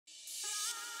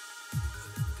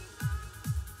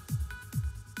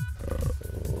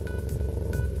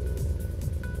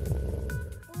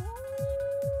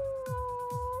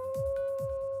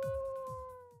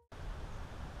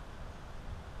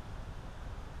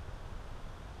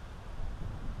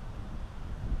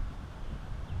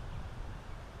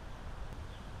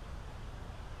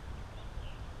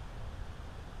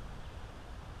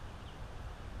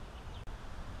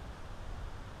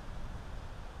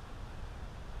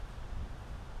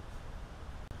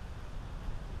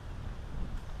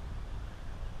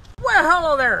Well,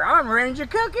 hello there, I'm Ranger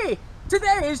Cookie.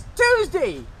 Today is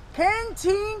Tuesday,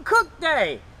 Canteen Cook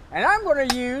Day, and I'm going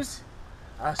to use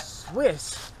a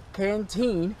Swiss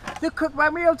Canteen to cook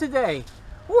my meal today.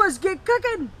 Let's get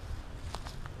cooking.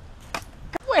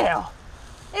 Well,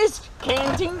 it's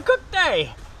Canteen Cook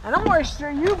Day, and I'm going to show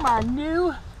you my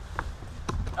new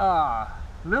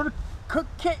little cook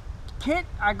kit.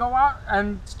 I go out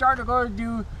and start to go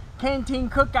do canteen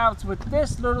cookouts with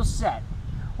this little set.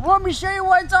 Let me show you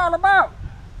what it's all about.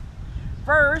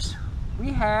 First,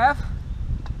 we have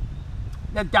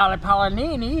the Dolly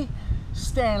Polonini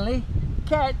Stanley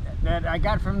kit that I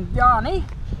got from Donnie.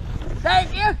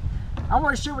 Thank you. I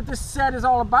want to show you what this set is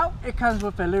all about. It comes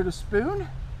with a little spoon,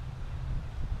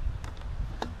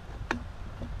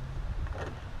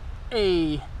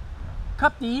 a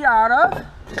cup to eat out of,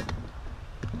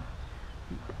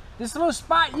 this little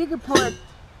spot you can put.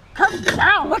 Come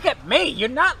down, look at me, you're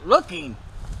not looking.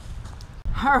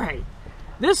 Alright,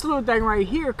 this little thing right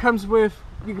here comes with,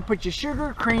 you can put your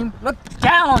sugar, cream, look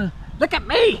down, look at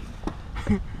me.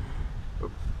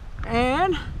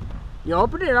 And you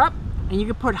open it up and you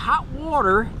can put hot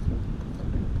water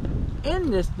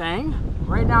in this thing.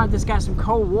 Right now I just got some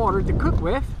cold water to cook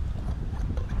with.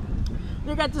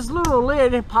 You got this little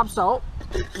lid, it pops out,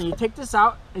 and you take this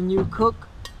out and you cook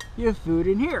your food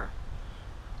in here.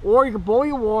 Or you can boil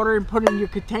your water and put it in your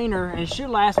container, and it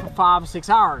should last for 5 or 6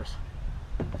 hours.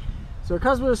 So it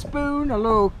comes with a spoon, a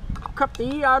little cup to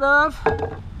eat out of.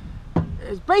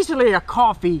 It's basically a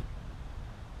coffee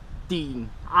thing,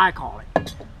 I call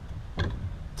it.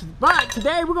 But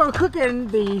today we're going to cook in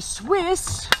the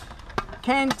Swiss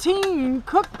Canteen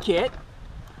Cook Kit.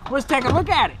 Let's take a look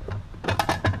at it.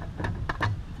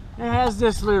 It has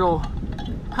this little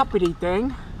cuppity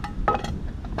thing.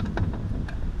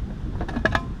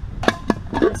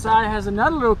 Inside it has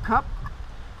another little cup.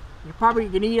 You probably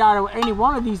can eat out of any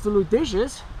one of these little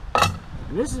dishes.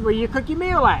 And this is where you cook your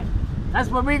meal at. That's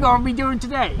what we're going to be doing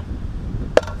today.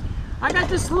 I got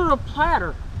this little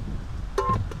platter.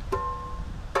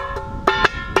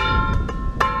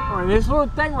 Or this little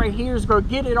thing right here is going to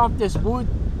get it off this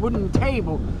wooden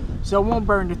table so it won't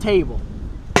burn the table.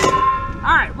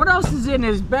 Alright, what else is in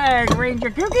this bag, Ranger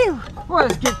Cookie? Well,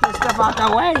 let's get this stuff out the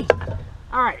way.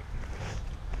 Alright.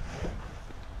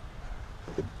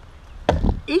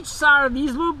 Each side of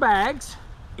these little bags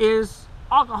is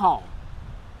alcohol.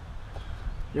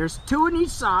 There's 2 in each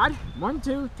side. 1,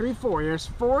 2, 3, 4. There's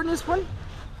 4 in this one.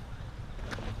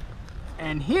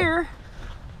 And here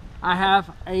I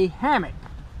have a hammock.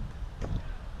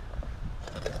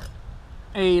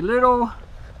 A little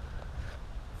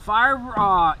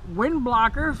fire wind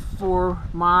blocker for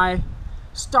my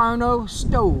Starno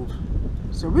stove.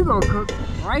 So we're gonna cook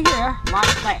right here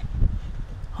like that.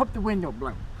 Hope the wind don't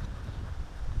blow.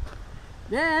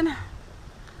 Then,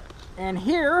 and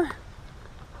here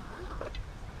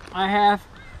I have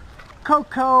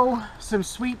cocoa, some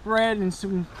sweet bread, and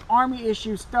some army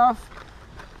issue stuff.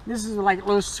 This is like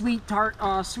little sweet tart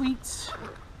sweets.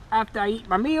 After I eat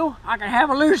my meal, I can have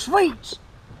a little sweets.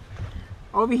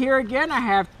 Over here again, I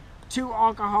have 2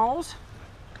 alcohols.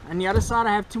 On the other side,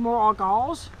 I have 2 more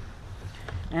alcohols.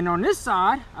 And on this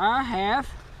side, I have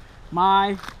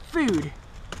my food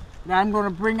that I'm going to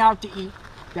bring out to eat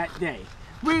that day.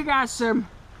 We got some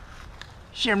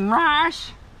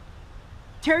rice,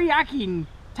 teriyaki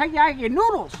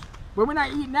noodles. But we're not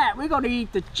eating that. We're going to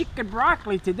eat the chicken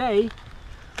broccoli today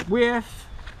with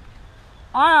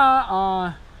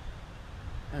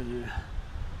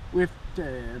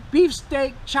beef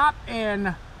steak chopped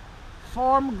and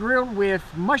farm grilled with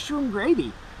mushroom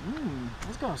gravy.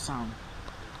 That's gonna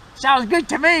sounds good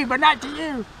to me, but not to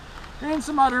you. And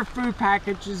some other food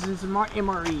packages and some more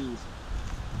MREs.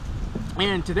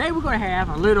 And today we're gonna have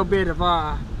a little bit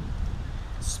of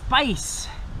spice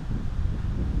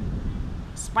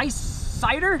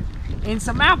cider and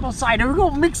some apple cider. We're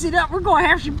gonna mix it up. We're gonna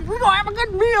have a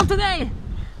good meal today.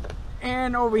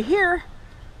 And over here,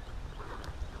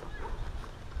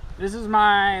 this is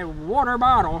my water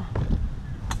bottle.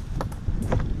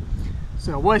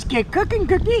 So let's get cooking,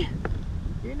 Cookie.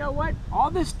 You know what? All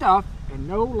this stuff and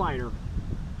no lighter.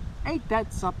 Ain't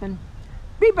that something?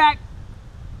 Be back.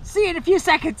 See you in a few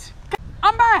seconds.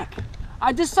 I'm back.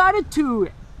 I decided to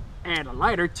add a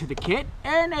lighter to the kit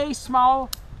and a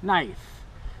small knife.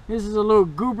 This is a little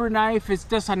goober knife. It's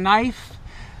just a knife.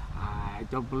 I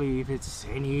don't believe it's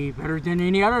any better than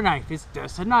any other knife. It's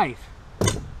just a knife.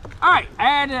 Alright,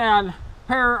 add a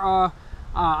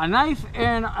knife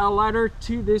and a lighter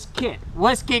to this kit.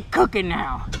 Let's get cooking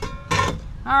now.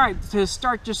 Alright, to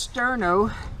start your sterno,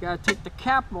 you gotta take the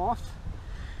cap off.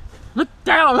 Look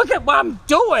down, look at what I'm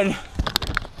doing.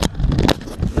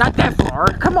 Not that far.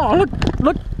 Come on,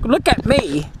 look at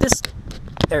me. This,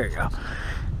 there you go.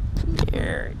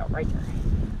 There you go, right there.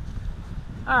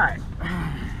 All right.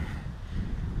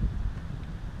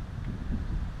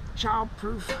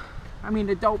 Child-proof. I mean,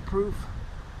 adult-proof.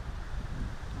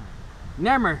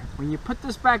 Remember, when you put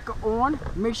this back on,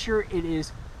 make sure it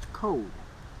is cold.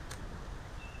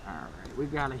 All right, we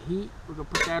got a heat. We're gonna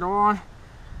put that on.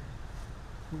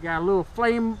 We got a little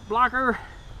flame blocker.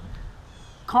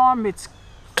 Calm its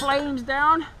flames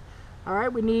down. All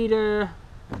right, we need the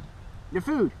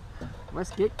food.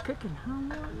 Let's get cooking. I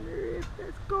wonder if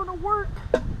that's gonna work.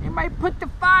 It might put the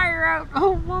fire out.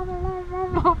 Oh,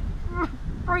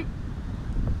 right.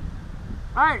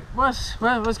 All right,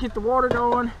 let's get the water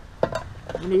going.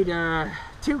 We need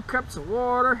 2 cups of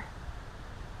water.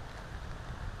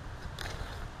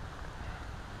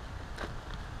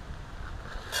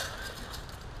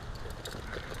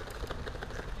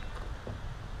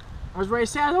 I was ready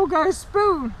to say, I don't got a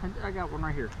spoon. I got one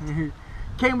right here.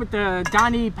 Came with the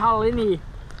Donnie Paolini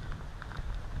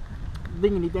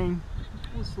dingity thing.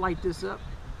 Let's light this up.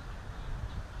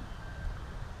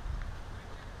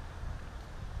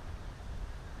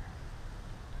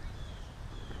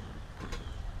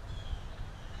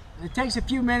 It takes a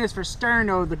few minutes for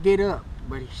Sterno to get up,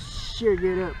 but he sure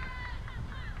get up.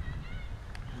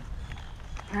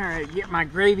 Alright, get my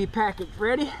gravy packet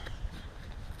ready.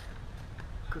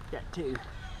 Cook that too.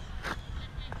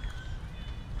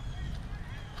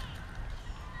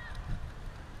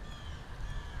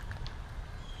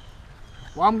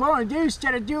 What I'm going to do,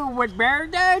 instead of doing what Bear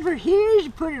does for his,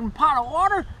 put it in a pot of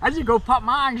water, I just go put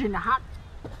mine in the hot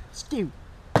stew.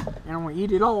 And I'm going to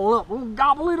eat it all up. I'm going to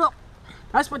gobble it up.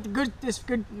 That's what this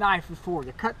good knife is for,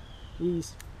 to cut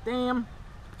these damn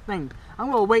things.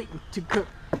 I'm going to wait to cook.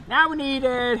 Now we need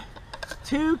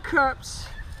 2 cups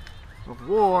of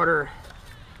water.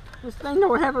 This thing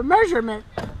don't have a measurement.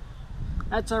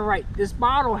 That's alright. This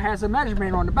bottle has a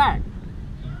measurement on the back.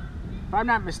 If I'm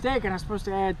not mistaken, I'm supposed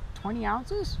to add 20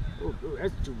 ounces? Oh,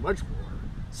 that's too much water.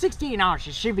 16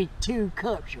 ounces should be 2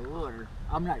 cups of water.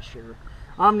 I'm not sure.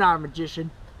 I'm not a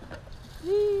magician.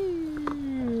 There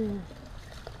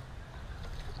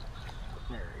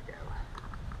we go.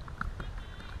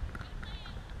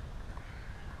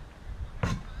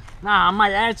 Now I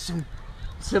might add some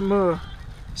of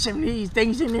these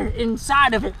things in there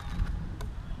inside of it.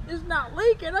 It's not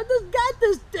leaking. I just got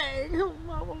this thing.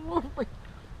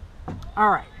 All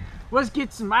right, let's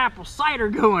get some apple cider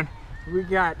going. We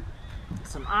got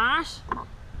some ice,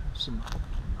 some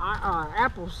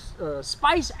apple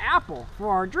spice apple for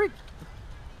our drink.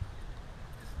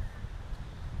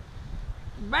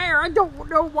 Bear, I don't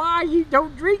know why you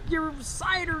don't drink your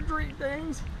cider drink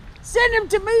things. Send them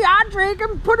to me. I drink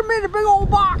them. Put them in a big old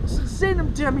box and send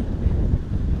them to me.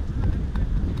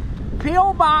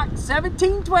 P.O. Box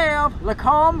 1712,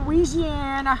 Lacombe,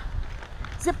 Louisiana.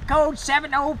 Zip code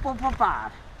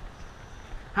 70445.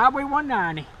 Highway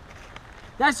 190.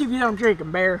 That's if you don't drink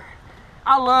them, Bear.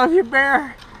 I love you,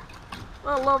 Bear.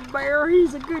 I love Bear.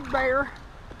 He's a good bear.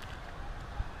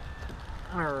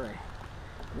 Alright.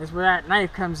 That's where that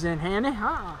knife comes in handy.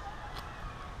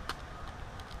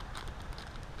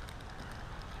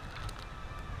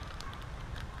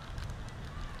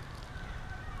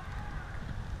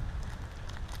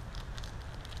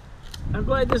 I'm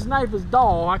glad this knife is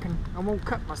dull. I won't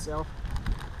cut myself.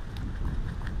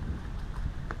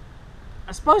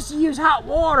 I'm supposed to use hot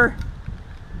water.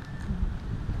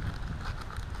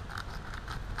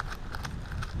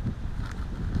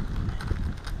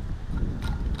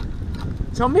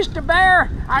 So Mr.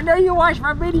 Bear, I know you watch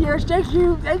my videos. Thank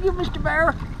you, Mr.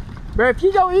 Bear. But if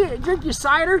you don't drink your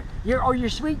cider or your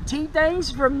sweet tea things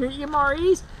from your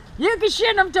MREs, you can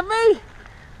send them to me.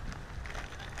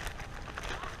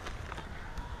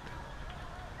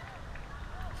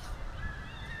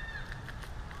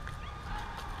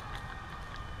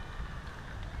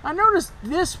 I noticed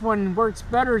this one works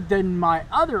better than my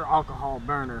other alcohol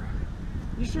burner.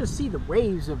 You should see the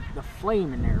waves of the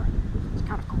flame in there. It's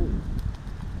kind of cool.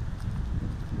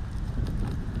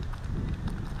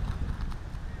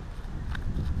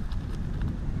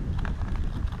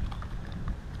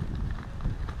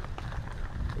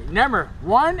 Remember,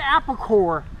 1 apple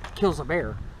core kills a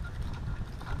bear.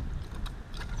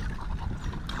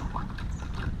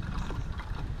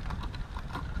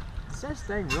 Is this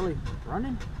thing really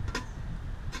running?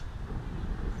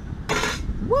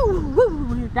 Woo,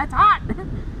 woo, that's hot.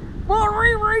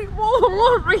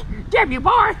 Damn you,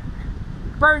 boy.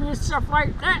 Burn yourself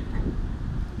like that.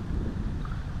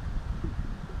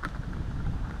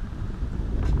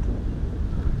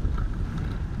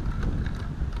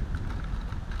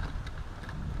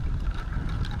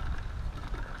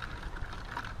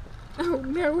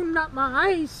 no, not my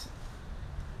eyes.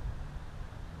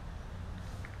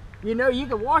 You know, you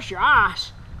can wash your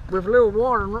eyes with a little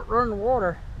water and run the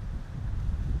water.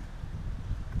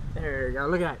 There you go,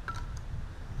 look at that.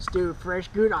 Still fresh,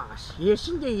 good ice. Yes,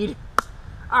 indeed.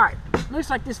 Alright, looks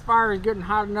like this fire is getting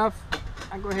hot enough.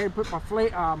 I can go ahead and put my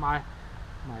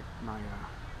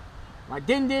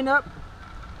din up.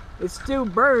 It's still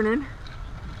burning.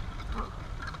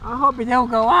 I hope it don't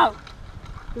go out,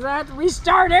 because I have to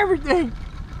restart everything.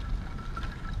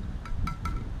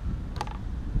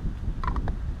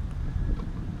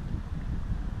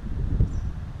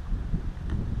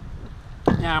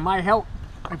 Now, it might help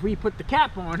if we put the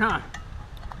cap on, huh?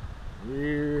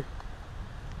 Yeah.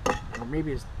 Or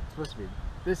maybe it's supposed to be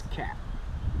this cap.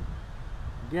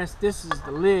 I guess this is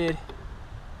the lid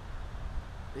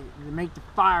to make the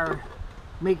fire,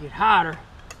 make it hotter.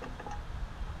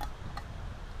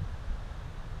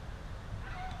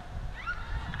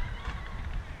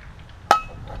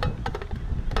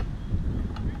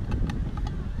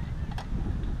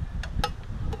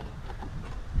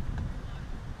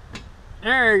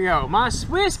 There you go, my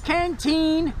Swiss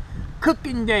Canteen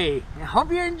cooking day. I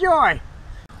hope you enjoy.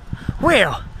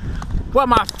 Well, while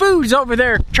my food's over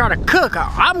there trying to cook,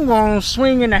 I'm gonna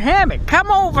swing in the hammock.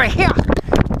 Come over here.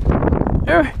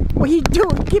 What are you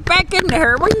doing? Get back in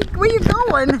there. Where you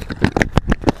going?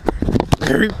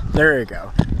 There you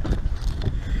go.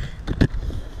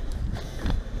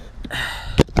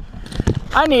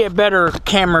 I need a better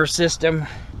camera system.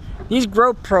 These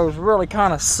GoPros really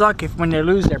kind of suck when they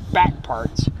lose their back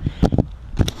parts.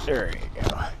 There you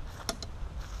go.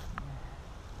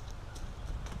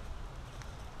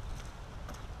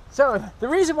 So, the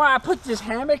reason why I put this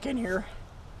hammock in here,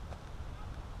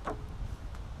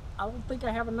 I don't think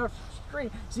I have enough string.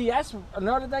 See, that's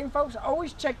another thing, folks.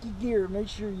 Always check your gear. Make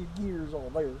sure your gear's all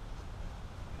there.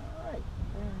 Alright,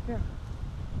 there we go.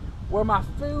 Where my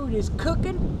food is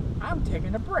cooking, I'm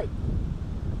taking a break.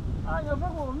 I don't know if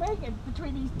I'm going to make it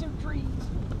between these two trees.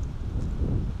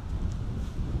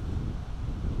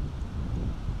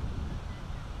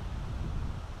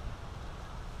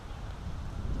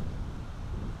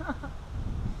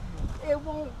 It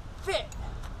won't fit.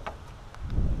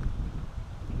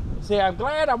 See, I'm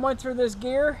glad I went through this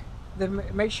gear to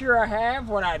make sure I have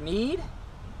what I need.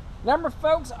 Remember,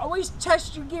 folks, always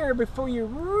test your gear before you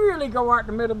really go out in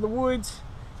the middle of the woods.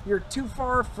 You're too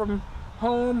far from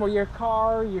home or your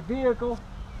car or your vehicle,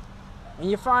 and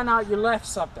you find out you left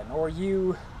something or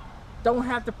you don't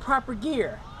have the proper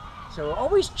gear. So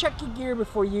always check your gear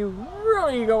before you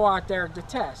really go out there to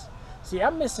test. See,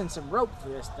 I'm missing some rope for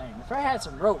this thing. If I had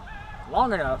some rope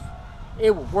long enough,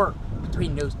 it would work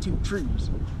between those two trees.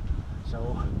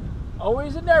 So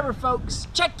always and never, folks,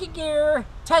 check your gear,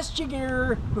 test your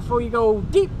gear before you go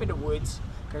deep in the woods,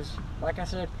 because like I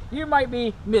said, you might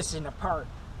be missing a part.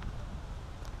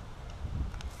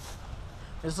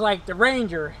 It's like the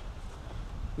ranger.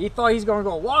 He thought he's gonna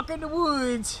go walk in the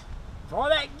woods with all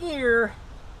that gear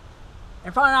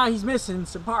and find out he's missing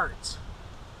some parts.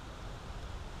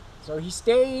 So he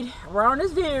stayed around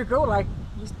his vehicle, like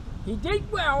he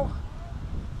did well.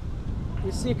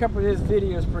 You'll see a couple of his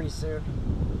videos pretty soon.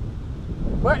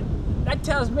 But that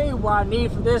tells me what I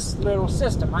need for this little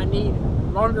system. I need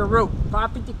longer rope,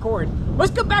 550 cord.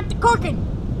 Let's go back to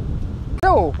cooking.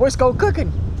 So let's go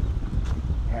cooking.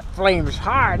 That flame is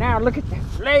high now. Look at that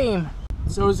flame.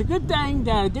 So it's a good thing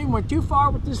that I didn't went too far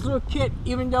with this little kit,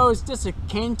 even though it's just a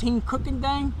canteen cooking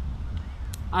thing.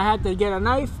 I had to get a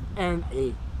knife and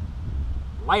a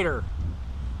lighter.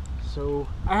 So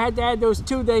I had to add those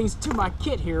two things to my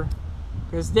kit here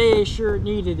because they sure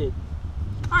needed it.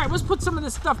 Alright, let's put some of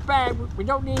this stuff back. We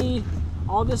don't need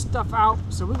all this stuff out,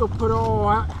 so we're gonna put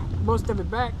most of it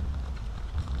back.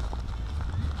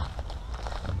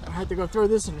 I had to go throw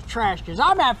this in the trash because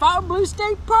I'm at Fontainebleau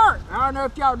State Park. I don't know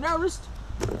if y'all noticed,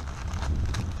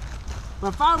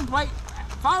 but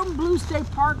Fontainebleau State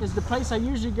Park is the place I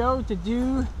usually go to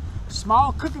do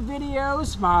small cooking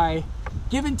videos, my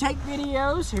give and take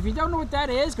videos. If you don't know what that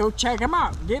is, go check them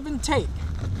out. Give and take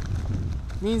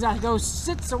means I go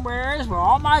sit somewhere with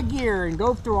all my gear and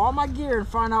go through all my gear and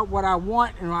find out what I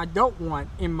want and what I don't want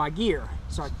in my gear.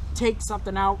 So I take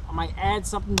something out, I might add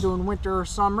something during winter or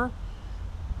summer.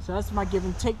 So that's my give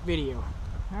and take video.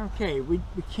 Okay, we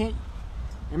can't,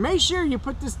 and make sure you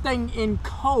put this thing in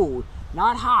cold,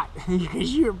 not hot,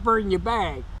 because you'll burn your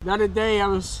bag. The other day I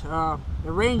was, the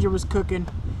ranger was cooking,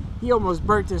 he almost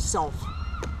burnt himself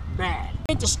bad.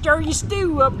 You have to stir your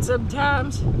stew up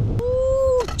sometimes.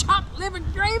 Ooh, chopped liver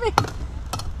gravy.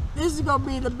 This is gonna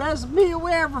be the best meal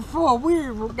ever for a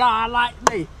weird guy like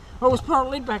me. Oh, let's put our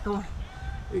lid back on.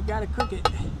 We gotta cook it.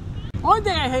 Only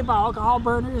thing I hate about alcohol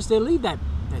burners, they leave that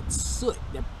soot,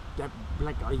 that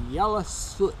like a yellow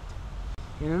soot.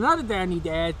 And another thing I need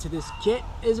to add to this kit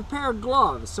is a pair of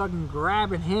gloves so I can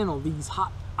grab and handle these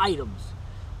hot items.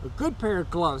 A good pair of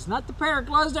gloves, not the pair of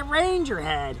gloves that Ranger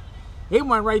had. It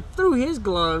went right through his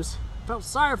gloves. Felt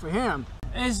sorry for him.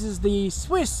 This is the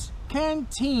Swedish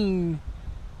Canteen.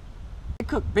 They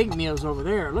cook big meals over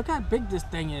there. Look how big this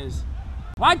thing is.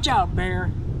 Watch out,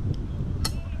 Bear.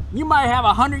 You might have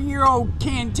a 100-year-old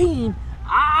canteen.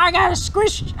 I got a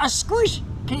squish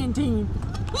canteen.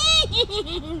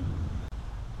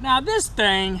 Now this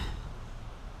thing,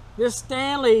 this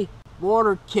Stanley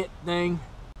water kit thing,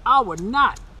 I would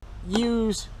not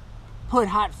put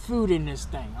hot food in this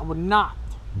thing. I would not.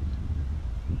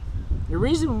 The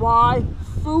reason why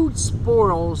food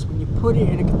spoils when you put it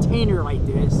in a container like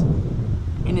this,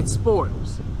 and it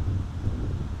spoils.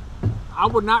 I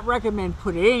would not recommend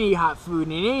putting any hot food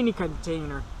in any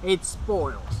container. It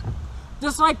spoils.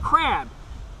 Just like crab.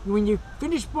 When you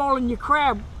finish boiling your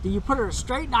crab, do you put it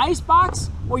straight in the ice box,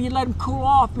 or you let them cool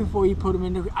off before you put them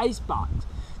in the ice box?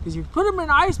 Because if you put them in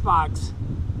the ice box,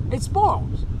 it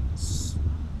spoils.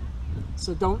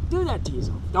 So don't do that to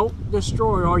yourself. Don't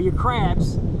destroy all your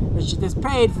crabs that you just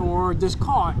paid for or just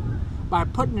caught by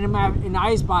putting them in the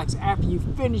ice box after you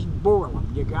finish boiling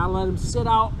them. You gotta let them sit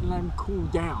out and let them cool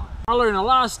down. I learned a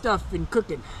lot of stuff in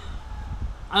cooking.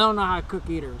 I don't know how to cook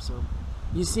either, so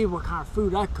you see what kind of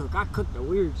food I cook. I cook the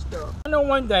weird stuff. I know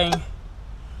one thing.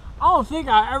 I don't think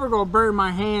I ever gonna burn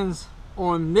my hands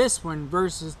on this one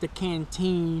versus the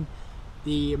Canteen,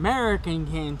 the American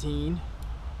Canteen,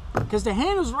 because the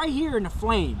handle's right here in the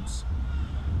flames.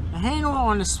 The handle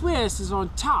on the Swiss is on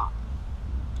top.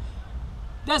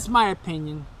 That's my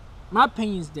opinion. My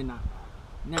opinions did not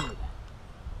matter. Never that.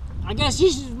 I guess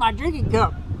this is my drinking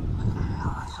cup.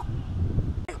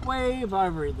 Right way of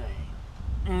everything.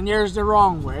 And there's the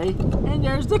wrong way. And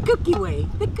there's the cookie way.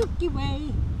 The cookie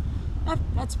way.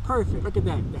 That's perfect. Look at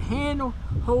that. The handle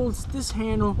holds this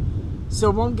handle so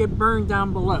it won't get burned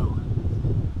down below.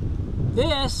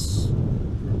 This,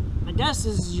 I guess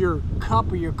this is your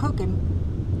cup or your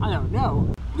cooking. I don't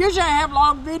know. Usually I have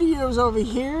long videos over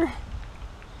here.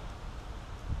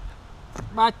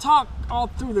 But I talk all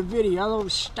through the video. I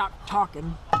don't stop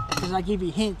talking because I give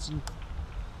you hints and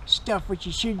stuff what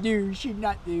you should do, should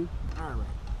not do. Alright.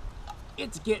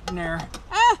 It's getting there.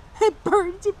 Ah, it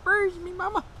burns me,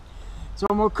 mama. So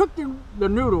I'm gonna cook the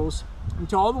noodles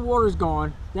until all the water's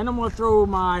gone. Then I'm gonna throw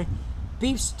my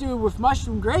beef stew with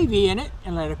mushroom gravy in it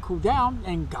and let it cool down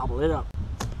and gobble it up.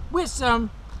 With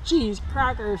some cheese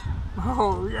crackers.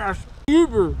 Oh yes,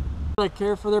 Uber. I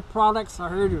care for their products. I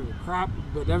heard it was crap,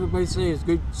 but everybody says it's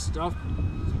good stuff.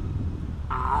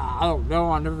 I don't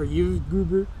know. I never used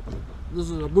Goober. This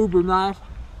is a Goober knife.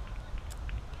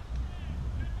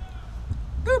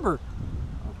 Goober.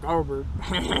 Oh,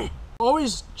 Goober.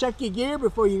 Always check your gear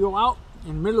before you go out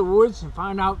in the middle of the woods and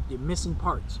find out the missing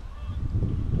parts.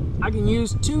 I can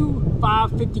use 2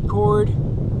 550 cord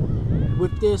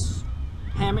with this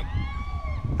hammock.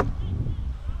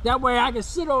 That way I can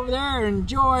sit over there and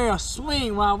enjoy a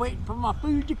swing while waiting for my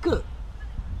food to cook.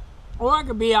 Or I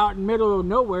could be out in the middle of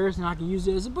nowhere and I can use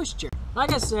it as a bush chair.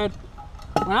 Like I said,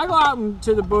 when I go out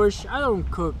into the bush, I don't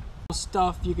cook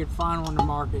stuff you can find on the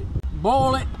market.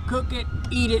 Boil it, cook it,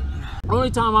 eat it. The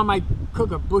only time I might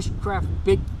cook a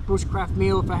big bushcraft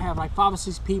meal if I have like 5 or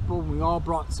 6 people and we all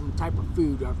brought some type of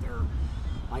food out there.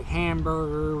 Like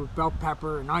hamburger, bell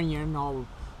pepper, and onion, all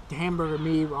the hamburger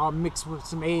meat, all mixed with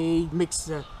some egg, mix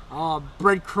the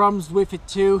breadcrumbs with it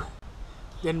too.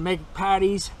 Then make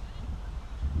patties.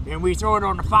 Then we throw it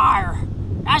on the fire.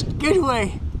 That's the good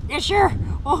way. Yes, sir.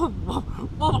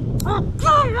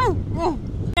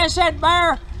 I said,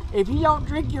 Bear, if you don't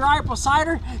drink your apple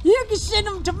cider, you can send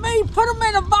them to me. Put them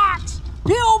in a box.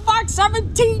 P.O. Box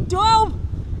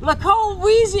 1712, Lacombe,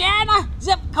 Louisiana,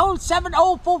 zip code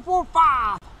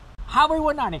 70445. Highway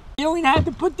 190. You don't even have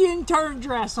to put the intern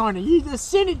address on it. You just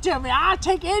send it to me. I'll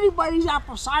take anybody's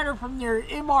apple cider from their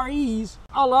MREs.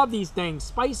 I love these things.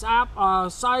 Spice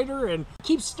cider, and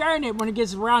keep stirring it when it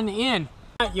gets around the end.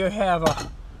 You have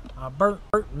a burnt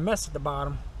mess at the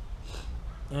bottom.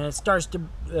 And it starts to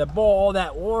boil all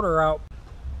that water out.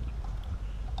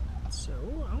 So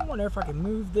I wonder if I can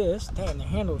move this. Damn, the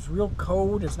handle's real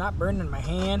cold. It's not burning my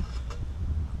hand.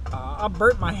 I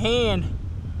burnt my hand.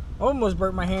 Almost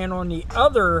burnt my hand on the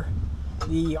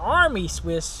Army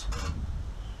Swiss.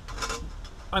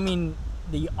 I mean,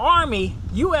 the Army,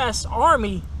 U.S.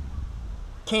 Army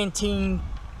Canteen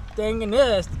thing and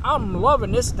this. I'm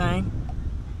loving this thing.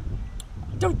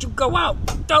 Don't you go out.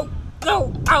 Don't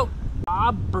go out.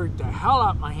 I burnt the hell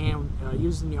out my hand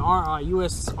using the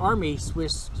U.S. Army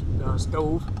Swiss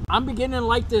stove. I'm beginning to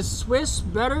like this Swiss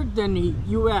better than the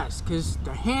U.S. because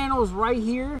the handle's right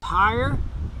here, higher.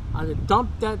 I could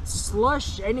dump that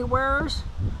slush anywhere.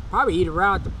 Probably eat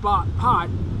around at the pot.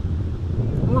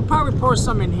 We'll probably pour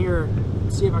some in here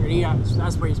and see if I can eat out.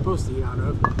 That's what you're supposed to eat out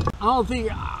of. I don't think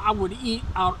I would eat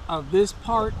out of this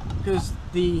part because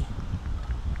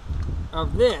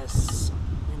of this.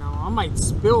 You know, I might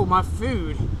spill my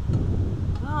food.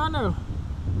 I don't know.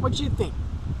 What you think?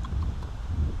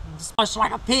 Slush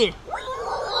like a pig.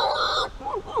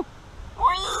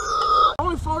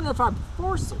 Only fun if I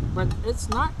force it, but it's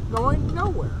not going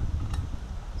nowhere.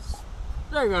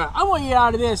 There you go. I want to eat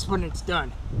out of this when it's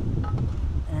done.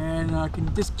 And I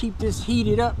can just keep this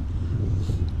heated up.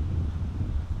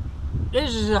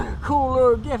 This is a cool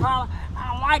little gift. I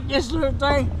like this little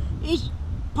thing. It's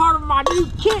part of my new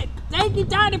kit. Thank you,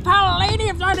 Tiny Pile Lady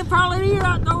of Tiny Pile Lady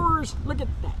Outdoors. Look at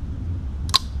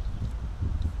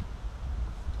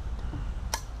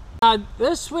that.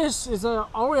 This Swiss is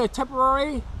only a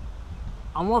temporary.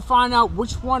 I want to find out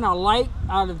which one I like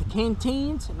out of the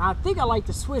canteens, and I think I like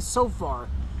the Swiss so far.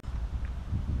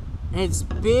 And it's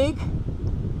big.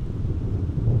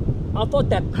 I thought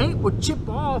that paint would chip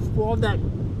off all that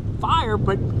fire,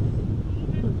 but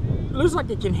it looks like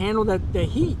it can handle the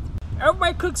heat.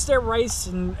 Everybody cooks their rice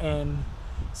and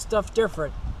stuff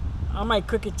different. I might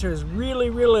cook it to really,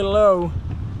 really low.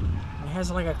 It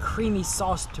has like a creamy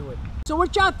sauce to it. So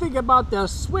what y'all think about the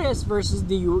Swiss versus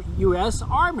the U.S.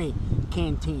 Army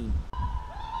canteen?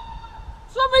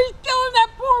 Somebody's killing that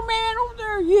poor man over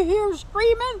there. You hear him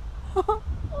screaming?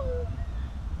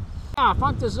 I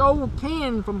found this old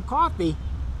can from coffee.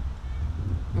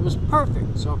 It was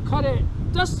perfect. So I cut it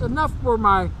just enough where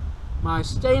my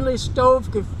stainless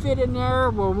stove could fit in there,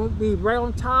 where it won't be right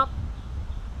on top,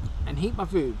 and heat my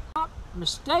food. Not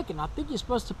mistaken. I think you're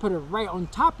supposed to put it right on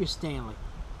top of your Stanley,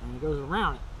 and it goes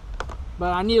around it.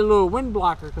 But I need a little wind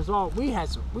blocker because we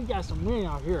got some wind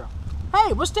out here.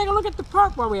 Hey, let's take a look at the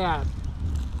park while we at it.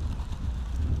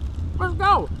 Let's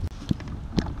go.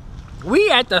 We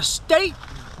at the State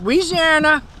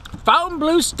Louisiana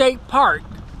Fontainebleau State Park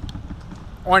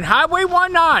on Highway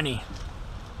 190.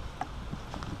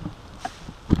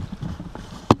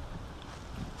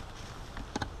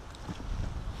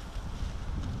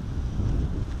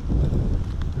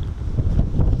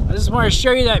 I just want to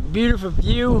show you that beautiful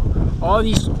view. All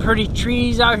these pretty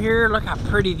trees out here. Look how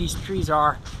pretty these trees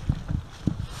are.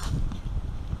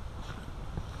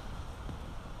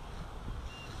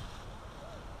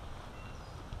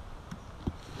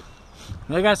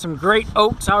 They got some great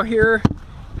oaks out here.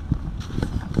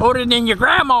 Older than your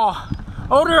grandma.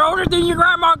 Older than your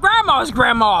grandma's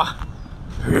grandma.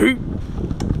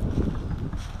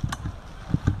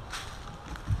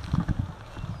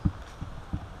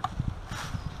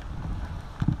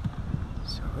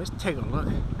 So let's take a look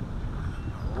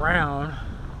around.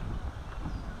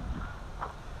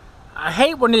 I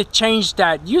hate when they changed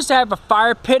that. Used to have a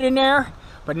fire pit in there,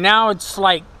 but now it's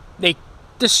like they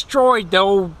destroyed the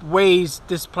old ways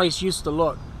this place used to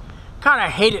look. Kind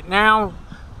of hate it now,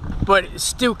 but it's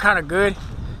still kind of good.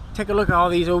 Take a look at all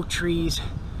these oak trees.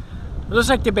 It looks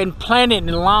like they've been planted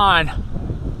in line.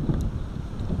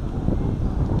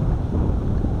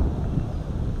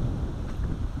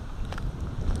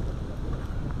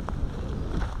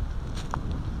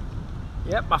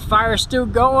 Yep, my fire's still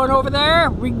going over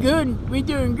there. We good. We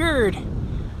doing good.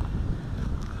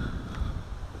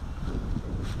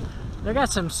 They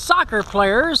got some soccer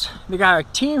players. They got a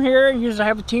team here. Usually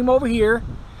have a team over here.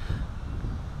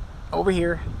 Over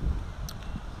here.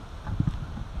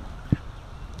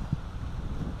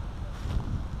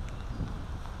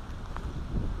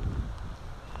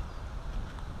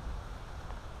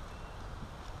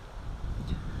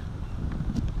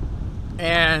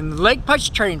 And Lake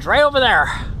Punch Train's right over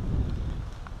there.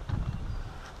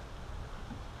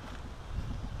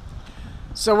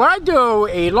 So when I do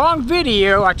a long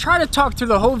video, I try to talk through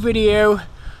the whole video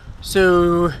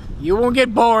so you won't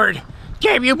get bored.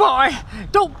 Damn you, boy!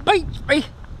 Don't bite me!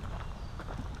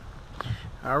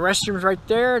 Restrooms right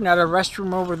there, another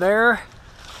restroom over there.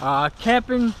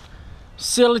 Camping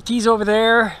facilities over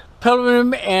there.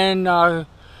 Pilgrim and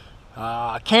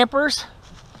campers.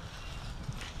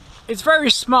 It's very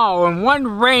small. In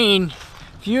one rain,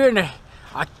 if you're in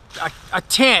a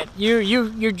tent,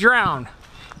 you drown.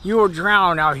 You will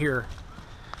drown out here.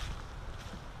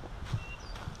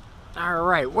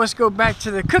 Alright, let's go back to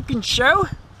the cooking show.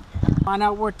 Find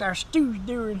out what our stew's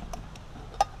doing.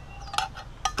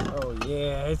 Oh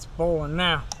yeah, it's boiling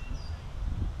now.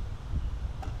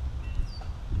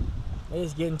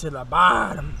 It's getting to the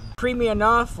bottom. creamy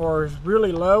enough or is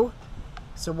really low.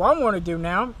 So what I'm going to do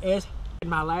now is add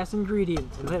my last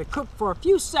ingredient and let it cook for a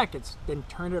few seconds, then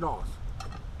turn it off.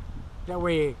 That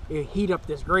way it heat up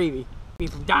this gravy.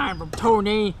 From dying from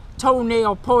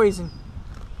toenail poison.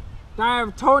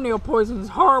 Dying from toenail poison is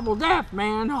horrible death,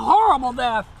 man. Horrible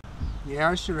death.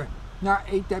 Yeah, I should have not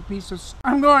ate that piece of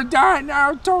I'm gonna die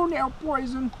now. Toenail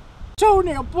poison.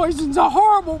 Toenail poison's a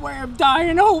horrible way of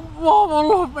dying.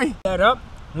 Oh, me. That up,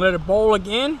 let it boil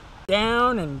again,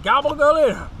 down and gobble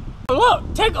it up.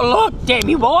 Look, take a look,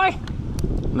 Jamie boy.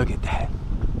 Look at that.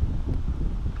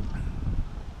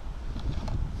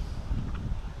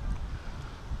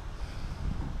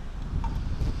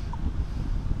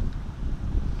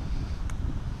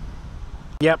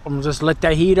 Yep, I'm gonna just let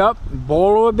that heat up,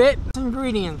 boil a little bit. Some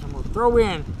ingredients I'm gonna throw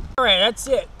in. All right, that's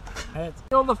it. Let's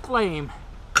kill the flame.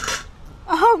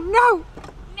 Oh no,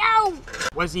 no!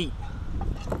 Let's eat.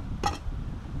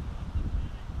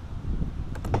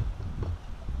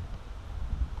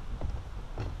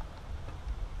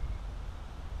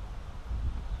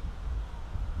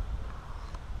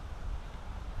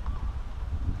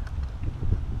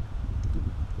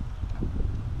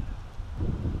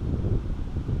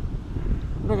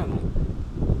 Look at that.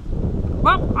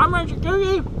 Well, I'm Richard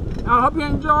Cookie. I hope you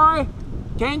enjoy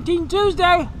Canteen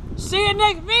Tuesday. See you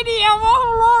next video.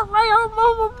 Oh Lord,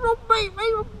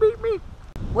 beat me.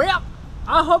 Well,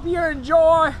 I hope you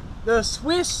enjoy the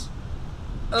Swiss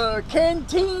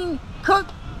Canteen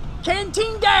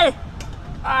Canteen Day.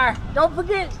 Don't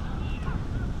forget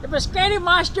the Biscotti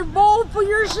Monster Bowl for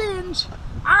your sins.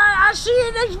 Alright, I'll see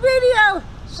you next video.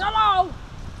 So long.